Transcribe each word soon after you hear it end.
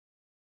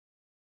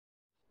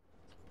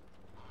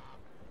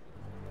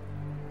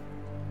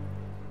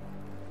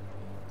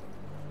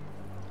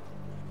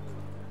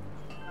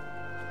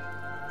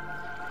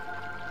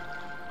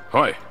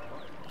Hoi.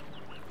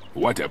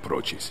 What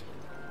approaches?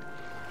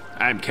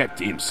 I'm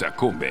Captain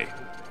Sakumbe,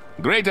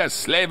 greatest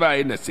slaver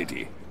in the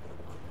city.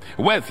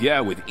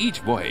 Wealthier with each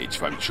voyage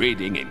from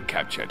trading in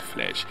captured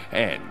flesh,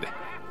 and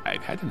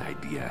I've had an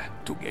idea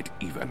to get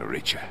even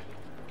richer.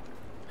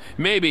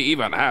 Maybe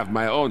even have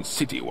my own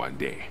city one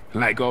day,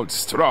 like old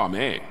Strom,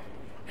 eh?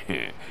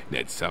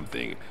 That's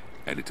something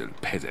a little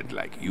peasant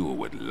like you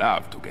would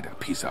love to get a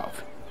piece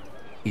of,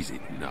 is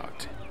it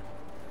not?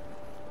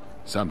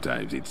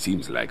 Sometimes it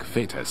seems like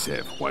fate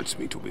herself wants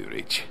me to be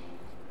rich.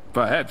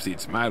 Perhaps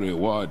it's my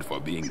reward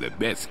for being the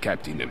best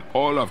captain in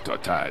all of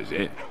Tortage,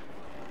 eh?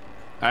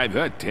 I've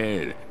heard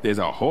tell there's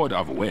a hoard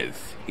of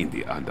wealth in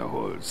the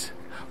Underhalls.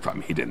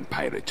 From hidden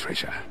pirate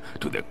treasure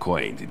to the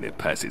coins in the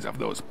purses of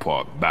those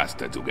poor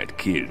bastards who get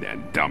killed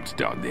and dumped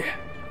down there.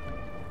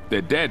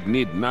 The dead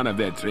need none of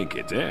their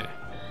trinkets, eh?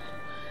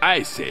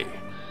 I say,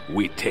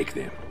 we take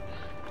them.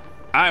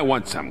 I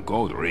want some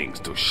gold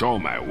rings to show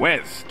my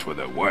wealth to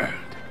the world.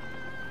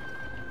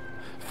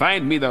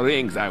 Find me the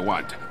rings I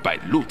want by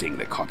looting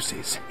the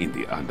corpses in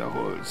the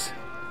Underhalls.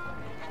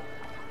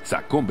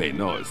 Sakumbe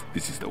knows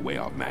this is the way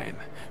of man,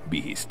 be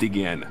he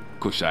Stygian,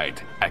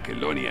 Kushite,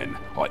 Achelonian,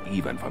 or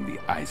even from the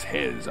ice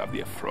hells of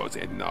the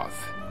frozen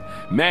north.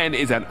 Man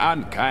is an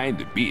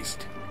unkind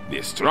beast.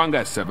 The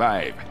strongest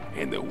survive,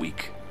 and the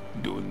weak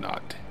do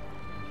not.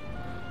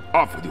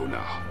 Off with you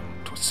now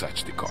to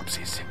search the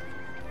corpses.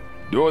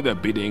 Do the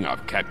bidding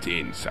of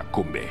Captain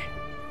Sakumbe.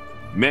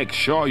 Make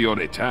sure you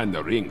return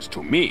the rings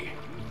to me,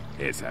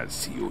 as I'll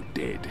see you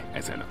dead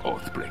as an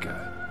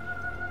oathbreaker.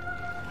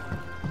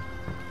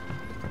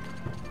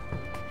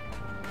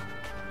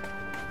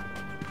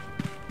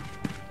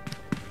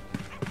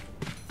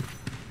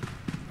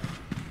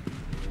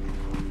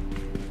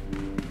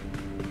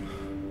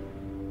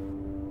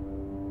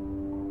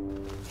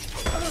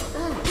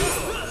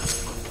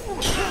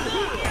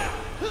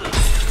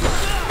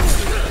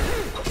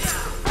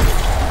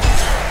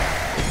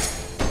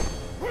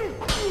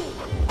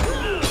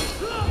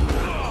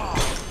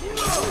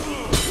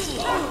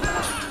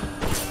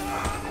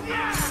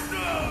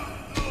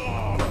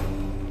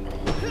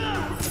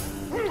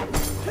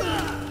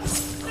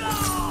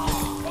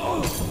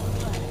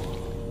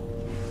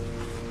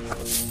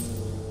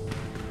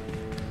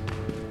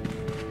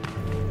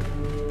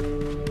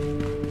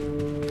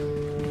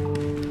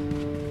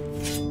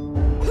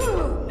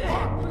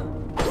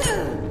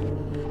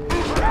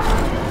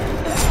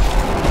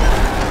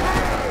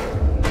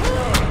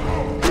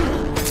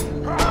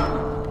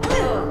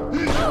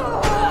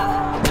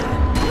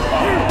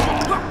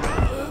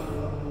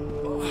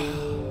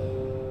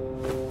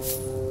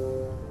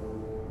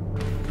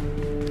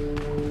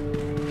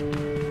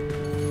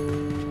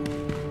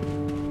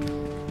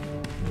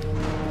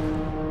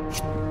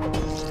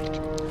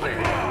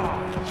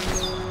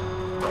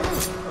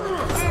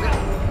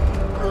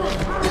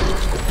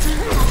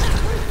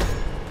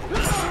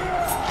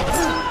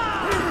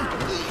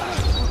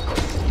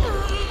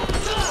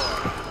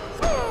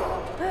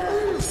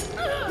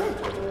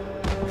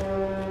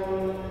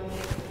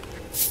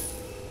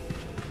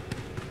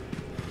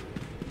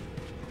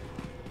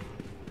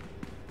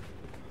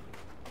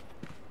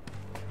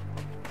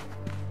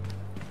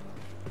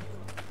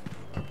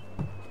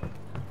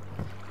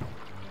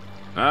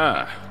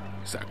 Ah,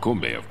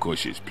 Sakumbe of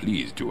course is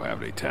pleased you have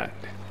returned.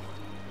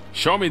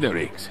 Show me the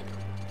rings,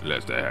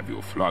 lest I have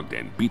you flogged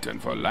and beaten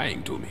for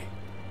lying to me.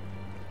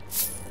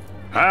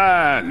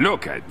 Ah,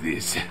 look at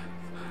this.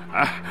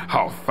 Ah,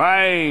 how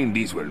fine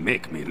these will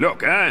make me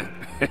look, huh?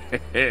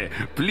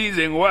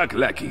 Pleasing work,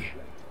 lackey.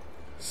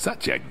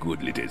 Such a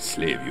good little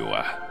slave you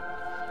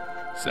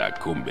are.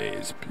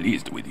 Sakumbe is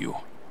pleased with you.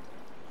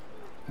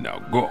 Now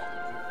go.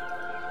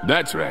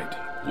 That's right,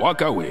 walk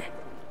away.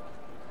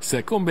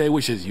 Sakumbe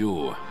wishes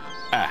you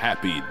a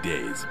happy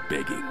day's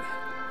begging.